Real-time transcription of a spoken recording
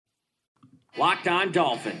Locked On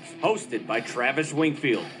Dolphins, hosted by Travis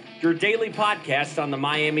Wingfield, your daily podcast on the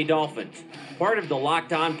Miami Dolphins, part of the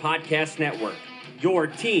Locked On Podcast Network, your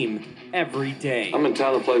team every day. I'm in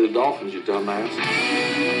town to play the Dolphins, you dumbass.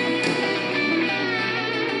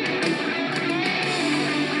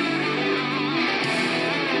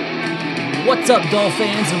 What's up, Dolphin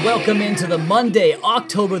fans, and welcome into the Monday,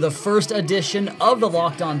 October the 1st edition of the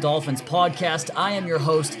Locked On Dolphins podcast. I am your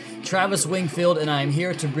host, Travis Wingfield, and I am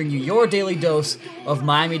here to bring you your daily dose of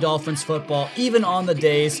Miami Dolphins football, even on the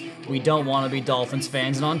days we don't want to be Dolphins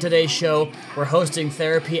fans. And on today's show, we're hosting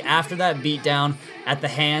therapy after that beatdown at the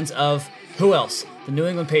hands of who else? The New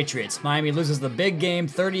England Patriots. Miami loses the big game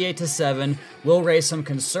 38-7. We'll raise some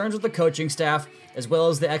concerns with the coaching staff, as well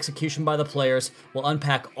as the execution by the players. We'll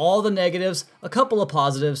unpack all the negatives, a couple of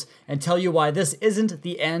positives, and tell you why this isn't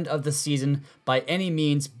the end of the season by any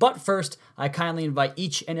means. But first, I kindly invite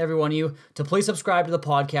each and every one of you to please subscribe to the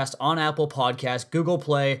podcast on Apple Podcasts, Google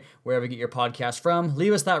Play, wherever you get your podcast from.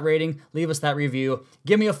 Leave us that rating, leave us that review.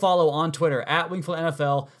 Give me a follow on Twitter at Wingfield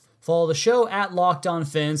NFL. Follow the show at Locked On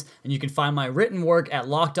Fins, and you can find my written work at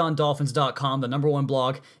LockedOnDolphins.com, the #1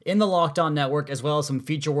 blog in the Locked On Network, as well as some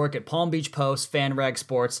feature work at Palm Beach Post, FanRag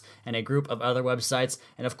Sports, and a group of other websites.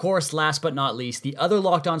 And of course, last but not least, the other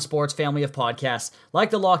Locked On Sports family of podcasts,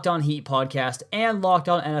 like the Locked On Heat podcast and Locked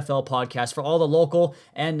On NFL podcast, for all the local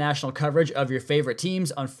and national coverage of your favorite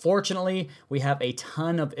teams. Unfortunately, we have a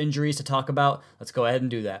ton of injuries to talk about. Let's go ahead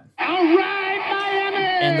and do that. All right,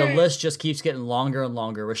 And the list just keeps getting longer and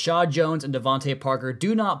longer. Rashad Jones and Devontae Parker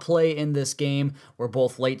do not play in this game. Were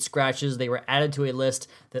both late scratches. They were added to a list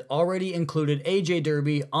that already included A.J.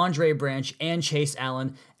 Derby, Andre Branch, and Chase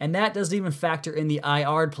Allen. And that doesn't even factor in the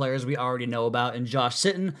IR players we already know about in Josh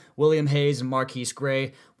Sitton, William Hayes, and Marquise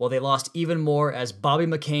Gray. Well, they lost even more as Bobby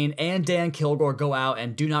McCain and Dan Kilgore go out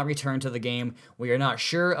and do not return to the game. We are not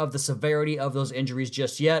sure of the severity of those injuries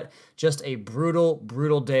just yet. Just a brutal,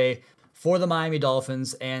 brutal day for the Miami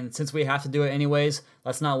Dolphins, and since we have to do it anyways,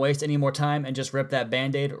 let's not waste any more time and just rip that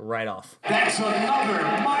Band-Aid right off. That's another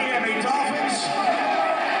Miami Dolphins.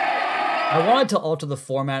 I wanted to alter the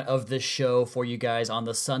format of this show for you guys on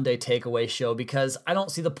the Sunday Takeaway Show because I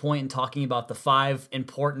don't see the point in talking about the 5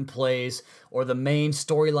 important plays or the main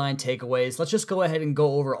storyline takeaways. Let's just go ahead and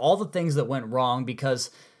go over all the things that went wrong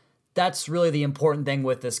because that's really the important thing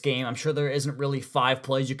with this game. I'm sure there isn't really 5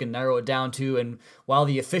 plays you can narrow it down to, and while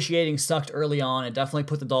the officiating sucked early on, it definitely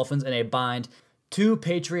put the Dolphins in a bind. 2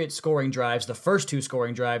 Patriot scoring drives, the first 2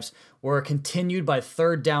 scoring drives, were continued by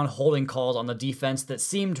third down holding calls on the defense that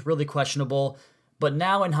seemed really questionable. But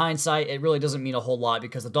now in hindsight, it really doesn't mean a whole lot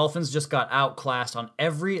because the Dolphins just got outclassed on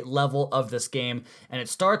every level of this game. And it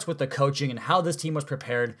starts with the coaching and how this team was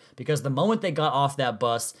prepared, because the moment they got off that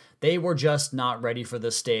bus, they were just not ready for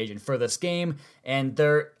this stage and for this game. And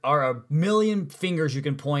there are a million fingers you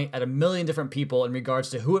can point at a million different people in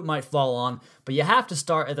regards to who it might fall on. But you have to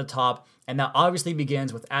start at the top. And that obviously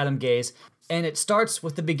begins with Adam Gase. And it starts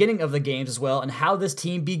with the beginning of the games as well, and how this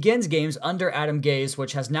team begins games under Adam Gase,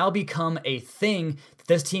 which has now become a thing that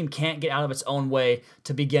this team can't get out of its own way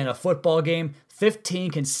to begin a football game.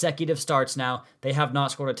 15 consecutive starts now. They have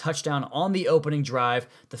not scored a touchdown on the opening drive.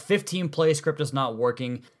 The 15-play script is not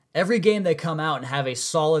working. Every game they come out and have a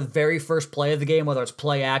solid very first play of the game, whether it's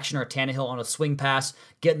play action or Tannehill on a swing pass,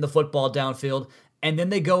 getting the football downfield. And then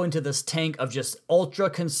they go into this tank of just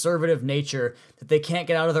ultra-conservative nature that they can't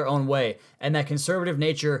get out of their own way. And that conservative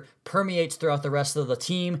nature permeates throughout the rest of the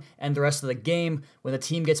team and the rest of the game when the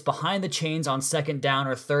team gets behind the chains on second down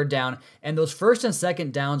or third down. And those first and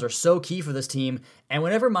second downs are so key for this team. And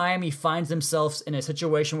whenever Miami finds themselves in a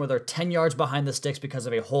situation where they're 10 yards behind the sticks because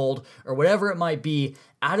of a hold or whatever it might be,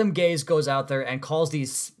 Adam Gase goes out there and calls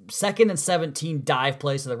these 2nd and 17 dive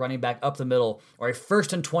plays to the running back up the middle, or a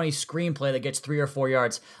 1st and 20 screen play that gets 3 or 4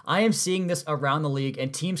 yards. I am seeing this around the league,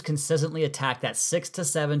 and teams consistently attack that 6 to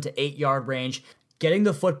 7 to 8 yard range, getting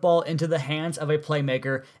the football into the hands of a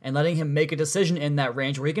playmaker and letting him make a decision in that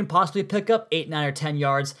range where he can possibly pick up 8, 9, or 10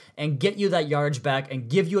 yards and get you that yardage back and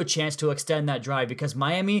give you a chance to extend that drive, because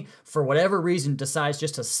Miami, for whatever reason, decides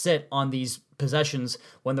just to sit on these possessions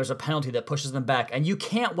when there's a penalty that pushes them back. And you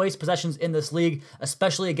can't waste possessions in this league,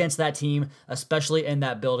 especially against that team, especially in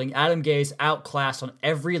that building. Adam Gase outclassed on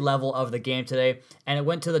every level of the game today, and it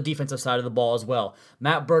went to the defensive side of the ball as well.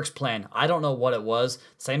 Matt Burke's plan, I don't know what it was.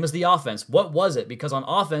 Same as the offense. What was it? Because on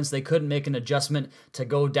offense, they couldn't make an adjustment to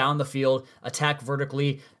go down the field, attack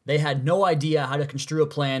vertically, They had no idea how to construe a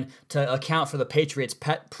plan to account for the Patriots'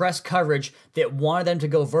 press coverage that wanted them to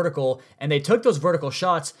go vertical, and they took those vertical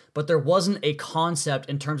shots, but there wasn't a concept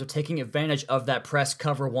in terms of taking advantage of that press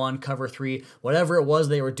cover 1, cover 3, whatever it was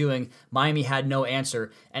they were doing. Miami had no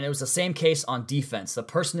answer, and it was the same case on defense. The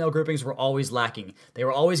personnel groupings were always lacking. They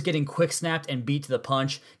were always getting quick snapped and beat to the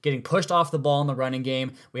punch, getting pushed off the ball in the running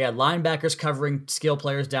game. We had linebackers covering skill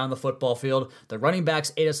players down the football field. The running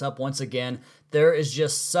backs ate us up once again. There is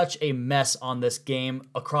just such a mess on this game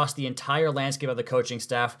across the entire landscape of the coaching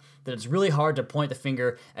staff that it's really hard to point the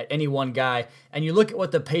finger at any one guy. And you look at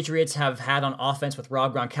what the Patriots have had on offense with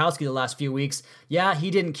Rob Gronkowski the last few weeks. Yeah,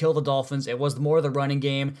 he didn't kill the Dolphins. It was more the running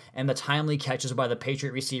game and the timely catches by the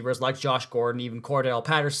Patriot receivers like Josh Gordon, even Cordell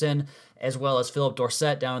Patterson, as well as Philip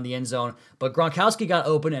Dorsett down in the end zone. But Gronkowski got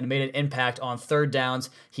open and made an impact on third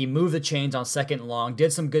downs. He moved the chains on second and long,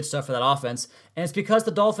 did some good stuff for that offense. And it's because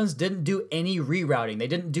the Dolphins didn't do any rerouting. They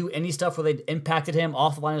didn't do any stuff where they impacted him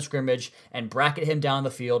off the line of scrimmage and bracket him down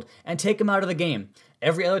the field and take him out of the game.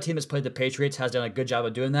 Every other team that's played the Patriots has done a good job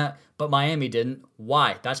of doing that, but Miami didn't.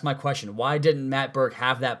 Why? That's my question. Why didn't Matt Burke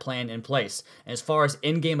have that plan in place? And as far as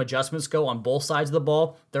in-game adjustments go on both sides of the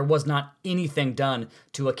ball, there was not anything done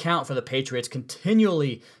to account for the Patriots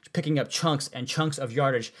continually picking up chunks and chunks of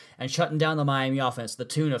yardage and shutting down the Miami offense to the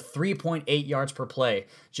tune of 3.8 yards per play.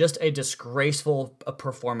 Just a disgraceful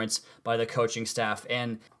performance by the coaching staff.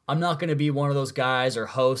 And I'm not going to be one of those guys or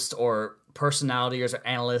hosts or personalities or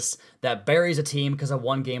analysts that buries a team because of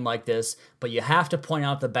one game like this, but you have to point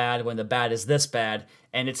out the bad when the bad is this bad,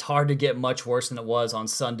 and it's hard to get much worse than it was on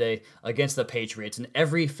Sunday against the Patriots. In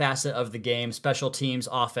every facet of the game, special teams,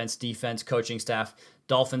 offense, defense, coaching staff,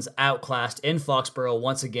 Dolphins outclassed in Foxborough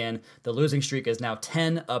once again. The losing streak is now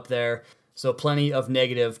 10 up there. So plenty of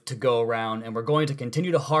negative to go around, and we're going to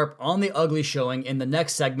continue to harp on the ugly showing in the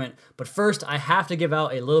next segment. But first, I have to give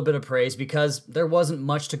out a little bit of praise because there wasn't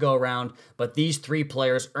much to go around, but these three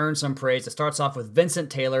players earned some praise. It starts off with Vincent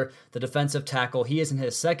Taylor, the defensive tackle. He is in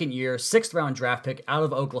his second year, 6th round draft pick out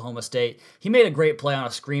of Oklahoma State. He made a great play on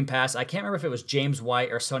a screen pass. I can't remember if it was James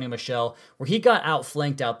White or Sony Michel, where he got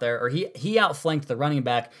outflanked out there, or he outflanked the running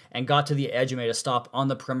back and got to the edge and made a stop on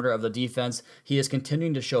the perimeter of the defense. He is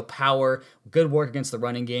continuing to show power. Good work against the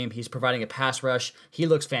running game. He's providing a pass rush. He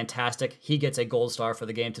looks fantastic. He gets a gold star for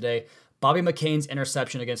the game today. Bobby McCain's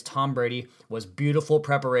interception against Tom Brady was beautiful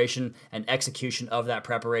preparation and execution of that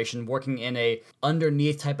preparation, working in a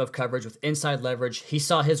underneath type of coverage with inside leverage. He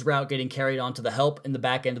saw his route getting carried onto the help in the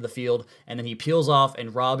back end of the field, and then he peels off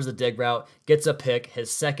and robs the dig route, gets a pick,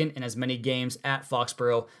 his second in as many games at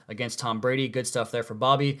Foxborough against Tom Brady. Good stuff there for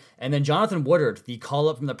Bobby. And then Jonathan Woodard, the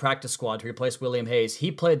call-up from the practice squad to replace William Hayes,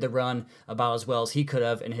 he played the run about as well as he could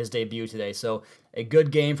have in his debut today. So a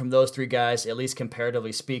good game from those three guys, at least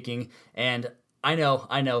comparatively speaking. And I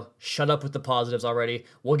know, shut up with the positives already.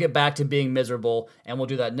 We'll get back to being miserable, and we'll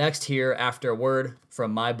do that next here after a word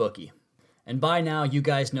from MyBookie. And by now, you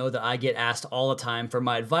guys know that I get asked all the time for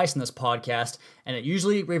my advice in this podcast, and it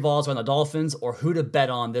usually revolves around the Dolphins or who to bet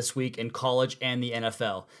on this week in college and the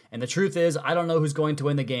NFL. And the truth is, I don't know who's going to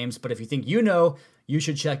win the games, but if you think you know, you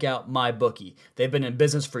should check out MyBookie. They've been in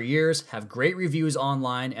business for years, have great reviews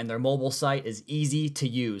online, and their mobile site is easy to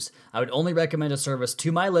use. I would only recommend a service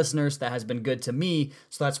to my listeners that has been good to me,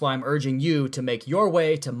 so that's why I'm urging you to make your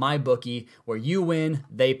way to MyBookie, where you win,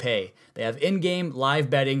 they pay. They have in-game live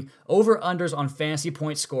betting, over-unders on fantasy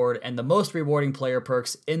points scored, and the most rewarding player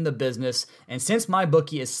perks in the business. And since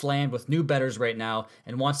MyBookie is slammed with new bettors right now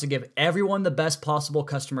and wants to give everyone the best possible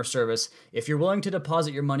customer service, if you're willing to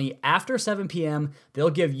deposit your money after 7 p.m., they'll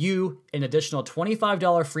give you an additional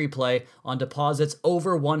 $25 free play on deposits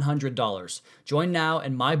over $100. Join now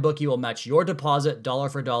and MyBookie will match your deposit dollar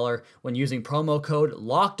for dollar when using promo code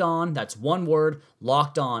LOCKEDON, that's one word,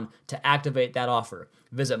 locked on, to activate that offer.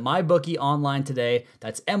 Visit MyBookie online today,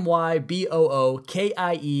 that's MyBookie,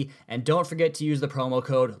 and don't forget to use the promo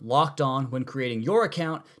code LOCKEDON when creating your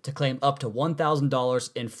account to claim up to $1,000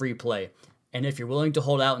 in free play. And if you're willing to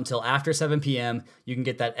hold out until after 7 p.m., you can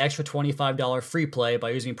get that extra $25 free play by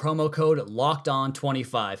using promo code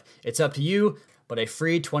LOCKEDON25. It's up to you, but a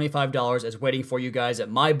free $25 is waiting for you guys at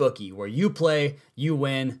MyBookie, where you play, you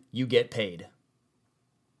win, you get paid.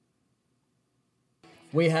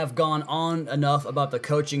 We have gone on enough about the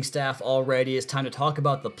coaching staff already. It's time to talk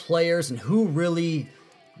about the players and who really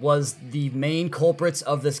was the main culprits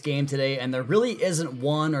of this game today, and there really isn't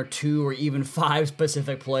one or two or even five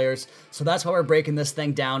specific players, so that's why we're breaking this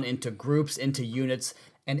thing down into groups, into units,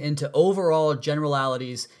 and into overall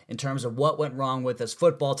generalities in terms of what went wrong with this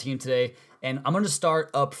football team today. And I'm going to start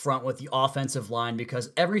up front with the offensive line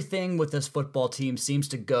because everything with this football team seems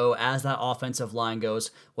to go as that offensive line goes,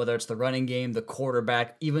 whether it's the running game, the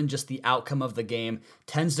quarterback, even just the outcome of the game,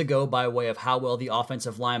 tends to go by way of how well the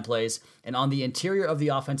offensive line plays. And on the interior of the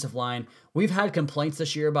offensive line, we've had complaints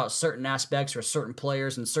this year about certain aspects or certain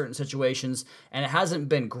players in certain situations, and it hasn't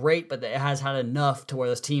been great, but it has had enough to where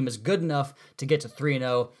this team is good enough to get to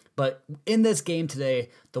 3-0. But in this game today,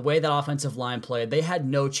 the way that offensive line played, they had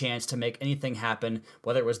no chance to make anything happen,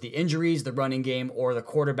 whether it was the injuries, the running game, or the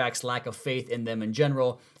quarterback's lack of faith in them in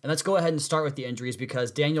general. And let's go ahead and start with the injuries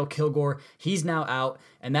because Daniel Kilgore, he's now out,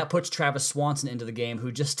 and that puts Travis Swanson into the game,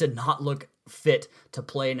 who just did not look fit to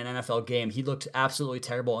play in an NFL game. He looked absolutely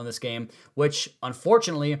terrible in this game, which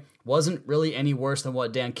unfortunately wasn't really any worse than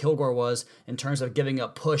what Dan Kilgore was in terms of giving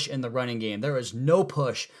up push in the running game. There is no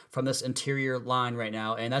push from this interior line right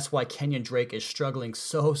now, and that's why Kenyon Drake is struggling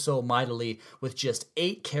so mightily with just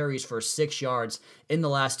 8 carries for 6 yards in the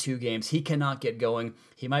last 2 games. He cannot get going.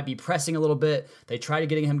 He might be pressing a little bit. They tried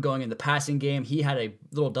getting him going in the passing game. He had a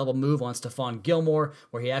little double move on Stephon Gilmore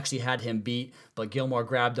where he actually had him beat, but Gilmore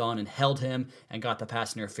grabbed on and held him and got the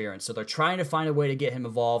pass interference. So they're trying to find a way to get him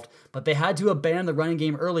involved, but they had to abandon the running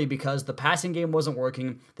game early because the passing game wasn't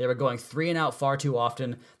working. They were going 3 and out far too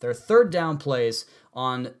often. Their third down plays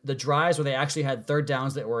on the drives where they actually had third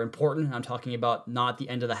downs that were important, I'm talking about not the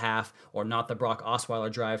end of the half or not the Brock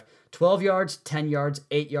Osweiler drive, 12 yards, 10 yards,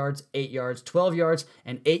 8 yards, 8 yards, 12 yards,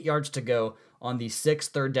 and 8 yards to go on the 6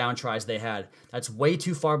 third down tries they had. That's way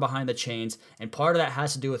too far behind the chains, and part of that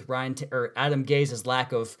has to do with Adam Gaze's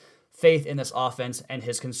lack of faith in this offense and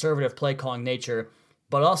his conservative play calling nature,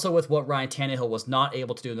 but also with what Ryan Tannehill was not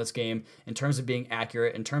able to do in this game in terms of being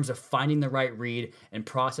accurate, in terms of finding the right read and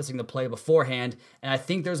processing the play beforehand. And I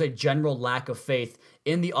think there's a general lack of faith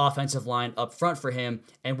in the offensive line up front for him.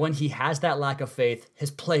 And when he has that lack of faith, his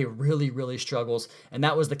play really struggles. And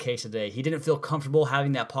that was the case today. He didn't feel comfortable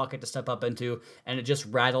having that pocket to step up into, and it just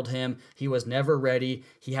rattled him. He was never ready.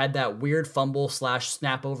 He had that weird fumble /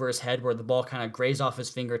 snap over his head where the ball kind of grazed off his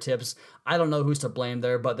fingertips. I don't know who's to blame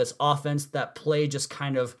there, but this offense, that play just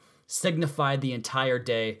kind of signified the entire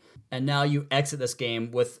day. And now you exit this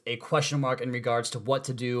game with a question mark in regards to what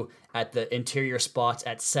to do at the interior spots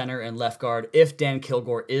at center and left guard. If Dan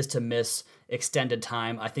Kilgore is to miss extended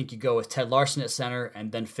time, I think you go with Ted Larson at center and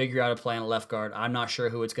then figure out a plan at left guard. I'm not sure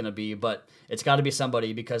who it's going to be, but it's got to be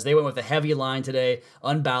somebody because they went with a heavy line today,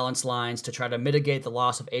 unbalanced lines to try to mitigate the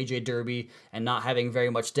loss of A.J. Derby and not having very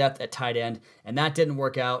much depth at tight end, and that didn't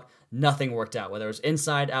work out. Nothing worked out. Whether it was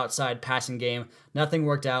inside, outside, passing game, nothing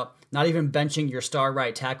worked out. Not even benching your star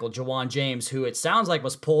right tackle, Jawan James, who it sounds like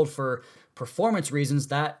was pulled for performance reasons.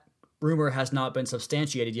 That rumor has not been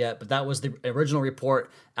substantiated yet, but that was the original report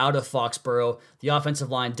out of Foxborough. The offensive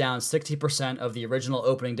line down 60% of the original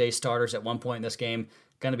opening day starters at one point in this game.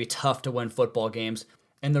 Going to be tough to win football games.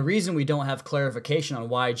 And the reason we don't have clarification on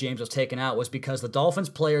why James was taken out was because the Dolphins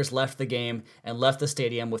players left the game and left the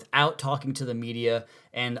stadium without talking to the media.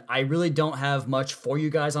 And I really don't have much for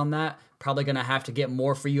you guys on that. Probably going to have to get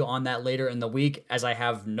more for you on that later in the week, as I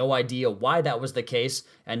have no idea why that was the case.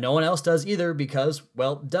 And no one else does either because,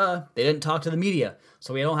 well, they didn't talk to the media.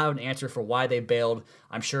 So we don't have an answer for why they bailed.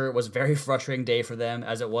 I'm sure it was a very frustrating day for them,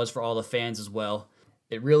 as it was for all the fans as well.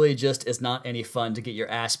 It really just is not any fun to get your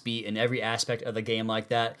ass beat in every aspect of the game like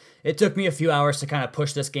that. It took me a few hours to kind of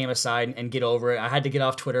push this game aside and get over it. I had to get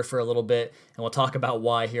off Twitter for a little bit, and we'll talk about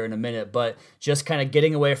why here in a minute, but just kind of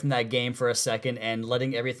getting away from that game for a second and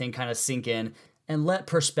letting everything kind of sink in and let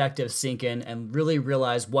perspective sink in and really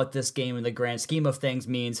realize what this game in the grand scheme of things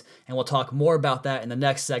means. And we'll talk more about that in the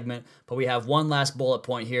next segment. But we have one last bullet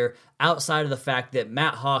point here. Outside of the fact that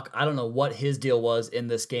Matt Haack, I don't know what his deal was in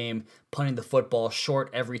this game, punting the football short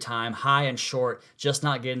every time, high and short, just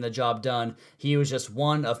not getting the job done. He was just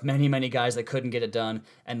one of many guys that couldn't get it done.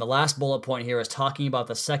 And the last bullet point here is talking about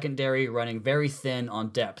the secondary running very thin on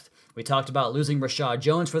depth. We talked about losing Rashad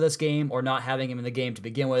Jones for this game or not having him in the game to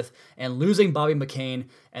begin with, and losing Bobby McCain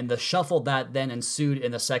and the shuffle that then ensued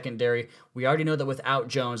in the secondary. We already know that without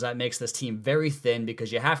Jones, that makes this team very thin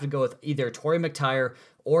because you have to go with either Torrey McTyer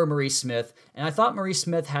or Maurice Smith. And I thought Maurice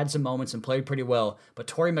Smith had some moments and played pretty well, but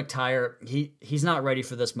Torrey McTyer, he's not ready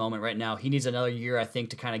for this moment right now. He needs another year, I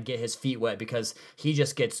think, to kind of get his feet wet because he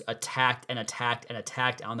just gets attacked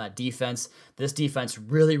on that defense. This defense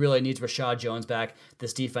really needs Rashad Jones back.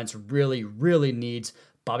 This defense really needs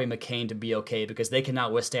Bobby McCain to be okay because they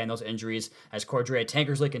cannot withstand those injuries as Cordrea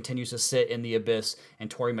Tankersley continues to sit in the abyss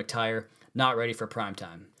and Torrey McTyer not ready for prime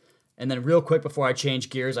time. And then real quick before I change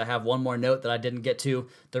gears, I have one more note that I didn't get to.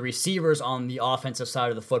 The receivers on the offensive side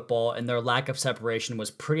of the football and their lack of separation was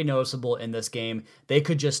pretty noticeable in this game. They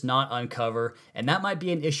could just not uncover, and that might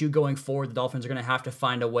be an issue going forward. The Dolphins are going to have to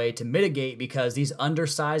find a way to mitigate because these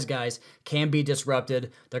undersized guys can be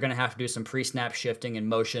disrupted. They're going to have to do some pre-snap shifting and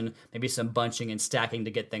motion, maybe some bunching and stacking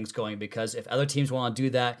to get things going, because if other teams want to do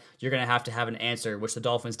that, you're going to have an answer, which the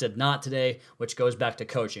Dolphins did not today, which goes back to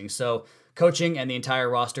coaching. So coaching and the entire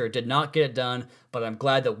roster did not get it done, but I'm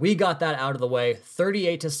glad that we got that out of the way.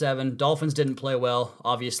 38-7. Dolphins didn't play well,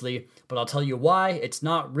 obviously, but I'll tell you why. It's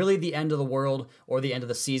not really the end of the world or the end of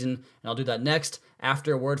the season, and I'll do that next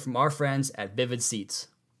after a word from our friends at Vivid Seats.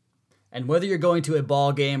 And whether you're going to a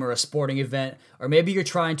ball game or a sporting event, or maybe you're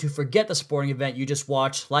trying to forget the sporting event you just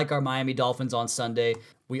watched, like our Miami Dolphins on Sunday,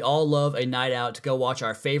 we all love a night out to go watch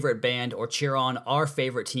our favorite band or cheer on our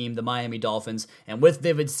favorite team, the Miami Dolphins. And with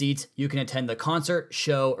Vivid Seats, you can attend the concert,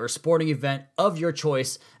 show, or sporting event of your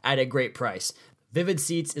choice at a great price. Vivid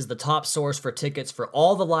Seats is the top source for tickets for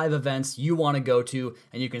all the live events you want to go to,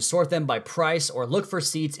 and you can sort them by price or look for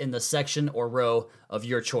seats in the section or row of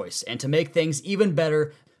your choice. And to make things even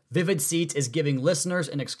better, Vivid Seats is giving listeners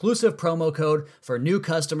an exclusive promo code for new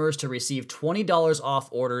customers to receive $20 off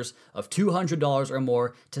orders of $200 or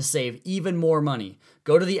more to save even more money.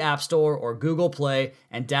 Go to the App Store or Google Play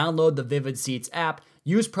and download the Vivid Seats app.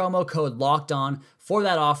 Use promo code LOCKEDON for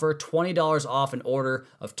that offer, $20 off an order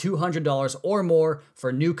of $200 or more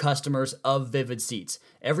for new customers of Vivid Seats.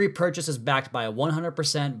 Every purchase is backed by a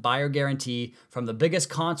 100% buyer guarantee. From the biggest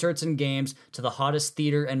concerts and games to the hottest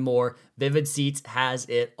theater and more, Vivid Seats has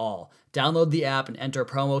it all. Download the app and enter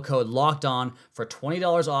promo code LOCKEDON for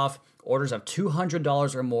 $20 off orders of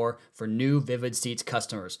 $200 or more for new Vivid Seats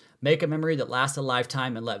customers. Make a memory that lasts a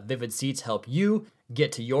lifetime and let Vivid Seats help you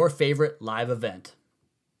get to your favorite live event.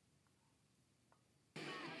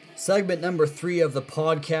 Segment number 3 of the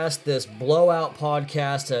podcast, this blowout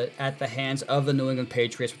podcast at the hands of the New England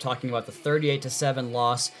Patriots. We're talking about the 38-7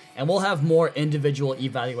 loss, and we'll have more individual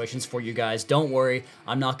evaluations for you guys. Don't worry,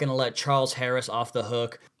 I'm not going to let Charles Harris off the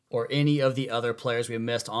hook or any of the other players we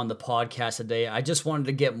missed on the podcast today. I just wanted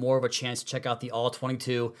to get more of a chance to check out the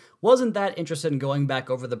All-22. Wasn't that interested in going back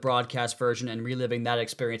over the broadcast version and reliving that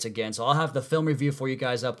experience again. So I'll have the film review for you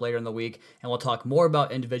guys up later in the week, and we'll talk more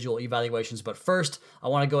about individual evaluations. But first, I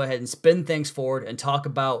want to go ahead and spin things forward and talk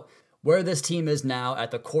about where this team is now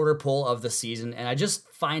at the quarter pole of the season. And I just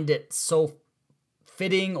find it so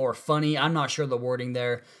fitting or funny. I'm not sure the wording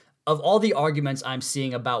there. Of all the arguments I'm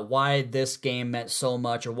seeing about why this game meant so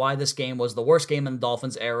much or why this game was the worst game in the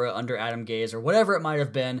Dolphins era under Adam Gase or whatever it might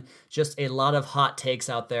have been, just a lot of hot takes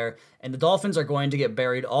out there. And the Dolphins are going to get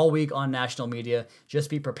buried all week on national media.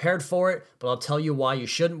 Just be prepared for it, but I'll tell you why you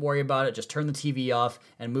shouldn't worry about it. Just turn the TV off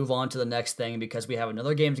and move on to the next thing because we have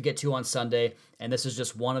another game to get to on Sunday, and this is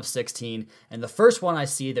just one of 16. And the first one I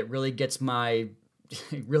see that really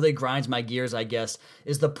really grinds my gears, I guess,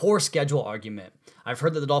 is the poor schedule argument. I've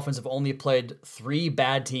heard that the Dolphins have only played 3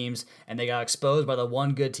 bad teams, and they got exposed by the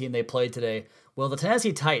one good team they played today. Well, the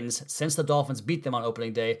Tennessee Titans, since the Dolphins beat them on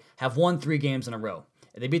opening day, have won 3 games in a row.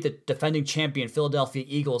 They beat the defending champion Philadelphia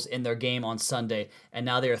Eagles in their game on Sunday, and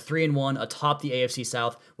now they are 3-1 atop the AFC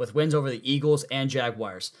South with wins over the Eagles and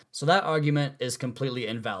Jaguars. So that argument is completely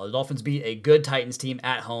invalid. The Dolphins beat a good Titans team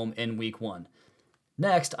at home in Week 1.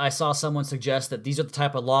 Next, I saw someone suggest that these are the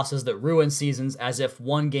type of losses that ruin seasons, as if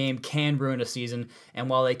one game can ruin a season. And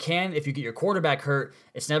while they can, if you get your quarterback hurt,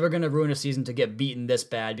 it's never going to ruin a season to get beaten this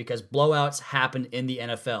bad because blowouts happen in the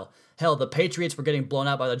NFL. Hell, the Patriots were getting blown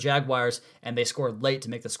out by the Jaguars, and they scored late to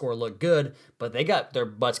make the score look good, but they got their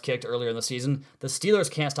butts kicked earlier in the season. The Steelers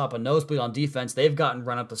can't stop a nosebleed on defense. They've gotten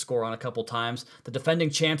run up the score on a couple times. The defending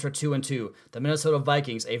champs are 2-2. The Minnesota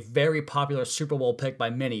Vikings, a very popular Super Bowl pick by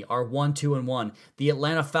many, are 1-2-1. The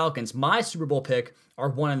Atlanta Falcons, my Super Bowl pick,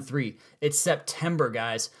 are 1-3. It's September,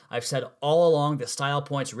 guys. I've said all along that style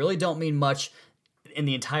points really don't mean much in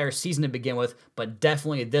the entire season to begin with, but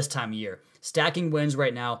definitely this time of year. Stacking wins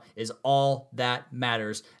right now is all that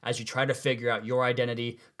matters as you try to figure out your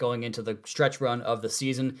identity going into the stretch run of the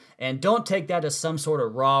season. And don't take that as some sort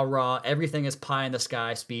of rah-rah, everything is pie in the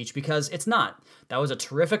sky speech, because it's not. That was a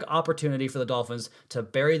terrific opportunity for the Dolphins to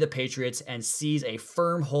bury the Patriots and seize a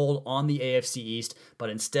firm hold on the AFC East, but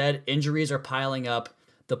instead injuries are piling up.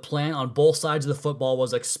 The plan on both sides of the football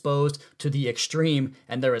was exposed to the extreme,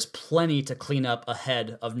 and there is plenty to clean up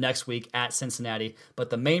ahead of next week at Cincinnati.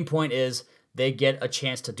 But the main point is they get a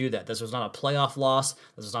chance to do that. This was not a playoff loss.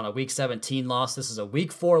 This was not a Week 17 loss. This is a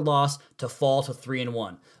Week 4 loss to fall to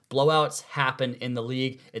 3-1. Blowouts happen in the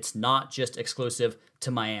league. It's not just exclusive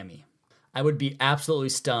to Miami. I would be absolutely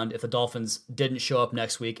stunned if the Dolphins didn't show up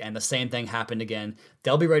next week and the same thing happened again.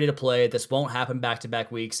 They'll be ready to play. This won't happen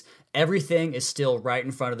back-to-back weeks. Everything is still right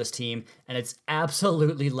in front of this team, and it's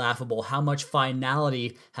absolutely laughable how much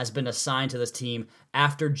finality has been assigned to this team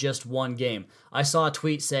after just one game. I saw a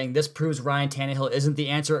tweet saying this proves Ryan Tannehill isn't the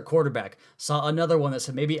answer at quarterback. Saw another one that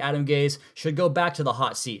said maybe Adam Gase should go back to the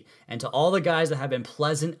hot seat. And to all the guys that have been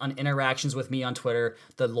pleasant on interactions with me on Twitter,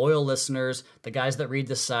 the loyal listeners, the guys that read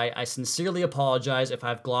this site, I sincerely apologize if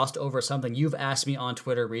I've glossed over something you've asked me on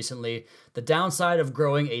Twitter recently. The downside of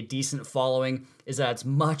growing a decent following is that it's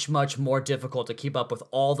much, much more difficult to keep up with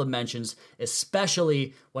all the mentions,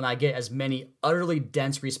 especially when I get as many utterly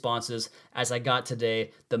dense responses as I got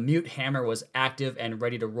today. The mute hammer was active and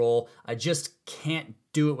ready to roll. I just can't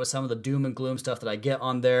do it with some of the doom and gloom stuff that I get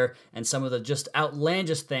on there and some of the just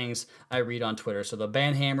outlandish things I read on Twitter. So the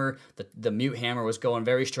ban hammer, the mute hammer was going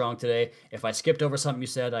very strong today. If I skipped over something you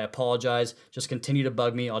said, I apologize. Just continue to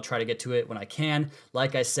bug me. I'll try to get to it when I can.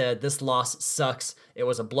 Like I said, this loss sucks. It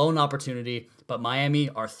was a blown opportunity, but Miami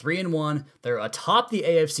are 3-1. They're atop the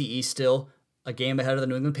AFC East still, a game ahead of the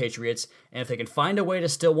New England Patriots, and if they can find a way to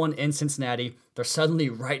steal one in Cincinnati, they're suddenly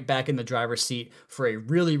right back in the driver's seat for a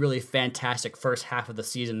really, really fantastic first half of the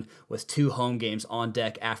season with 2 home games on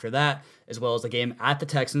deck after that, as well as a game at the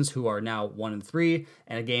Texans, who are now 1-3,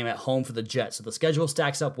 and a game at home for the Jets. So the schedule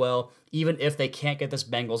stacks up well. Even if they can't get this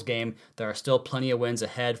Bengals game, there are still plenty of wins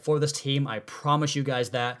ahead for this team. I promise you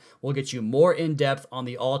guys that. We'll get you more in-depth on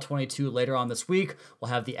the All-22 later on this week.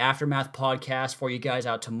 We'll have the Aftermath podcast for you guys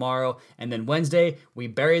out tomorrow, and then Wednesday, we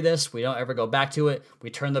bury this. We don't ever go back to it. We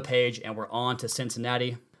turn the page, and we're on to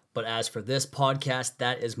Cincinnati. But as for this podcast,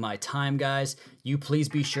 that is my time, guys. You please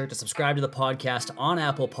be sure to subscribe to the podcast on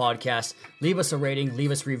Apple Podcasts. Leave us a rating,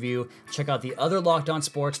 leave us a review. Check out the other Locked On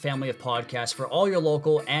Sports family of podcasts for all your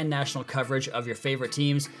local and national coverage of your favorite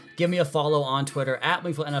teams. Give me a follow on Twitter at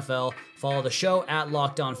Wingfield NFL. Follow the show at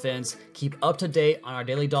Locked On Fins. Keep up to date on our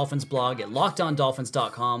Daily Dolphins blog at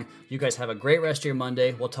LockedOnDolphins.com. You guys have a great rest of your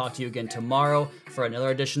Monday. We'll talk to you again tomorrow for another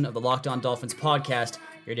edition of the Locked On Dolphins podcast.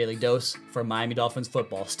 Your daily dose for Miami Dolphins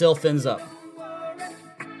football. Still fins up.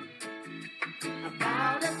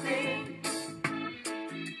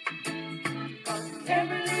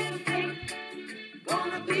 Every